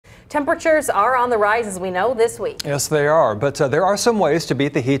Temperatures are on the rise, as we know, this week. Yes, they are. But there are some ways to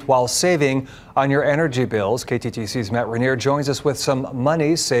beat the heat while saving on your energy bills. KTTC's Matt Rainier joins us with some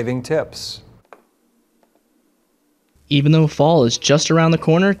money-saving tips. Even though fall is just around the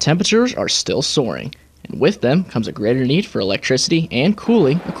corner, temperatures are still soaring. And with them comes a greater need for electricity and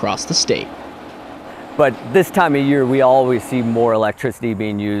cooling across the state. But this time of year, we always see more electricity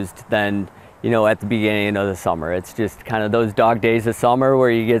being used than at the beginning of the summer. It's just kind of those dog days of summer where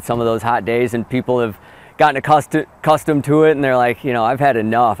you get some of those hot days and people have gotten accustomed to it and they're like, I've had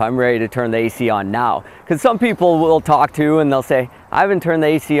enough. I'm ready to turn the AC on now. Because some people will talk to and they'll say, I haven't turned the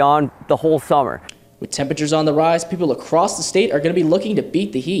AC on the whole summer. With temperatures on the rise, people across the state are going to be looking to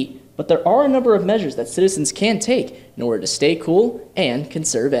beat the heat. But there are a number of measures that citizens can take in order to stay cool and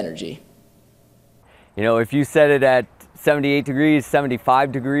conserve energy. If you set it at 78 degrees,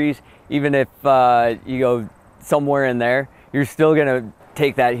 75 degrees, even if you go somewhere in there, you're still going to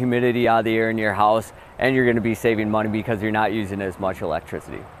take that humidity out of the air in your house and you're going to be saving money because you're not using as much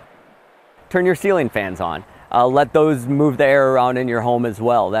electricity. Turn your ceiling fans on. Let those move the air around in your home as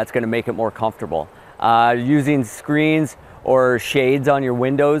well. That's going to make it more comfortable. Using screens or shades on your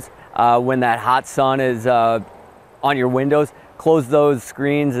windows when that hot sun is on your windows, close those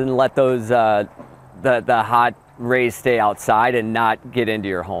screens and let those the hot rays stay outside and not get into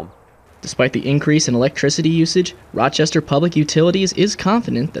your home. Despite the increase in electricity usage, Rochester Public Utilities is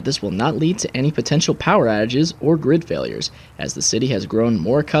confident that this will not lead to any potential power outages or grid failures, as the city has grown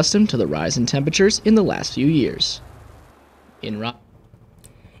more accustomed to the rise in temperatures in the last few years.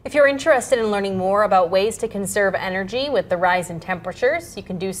 If you're interested in learning more about ways to conserve energy with the rise in temperatures, you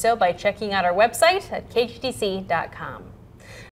can do so by checking out our website at kttc.com.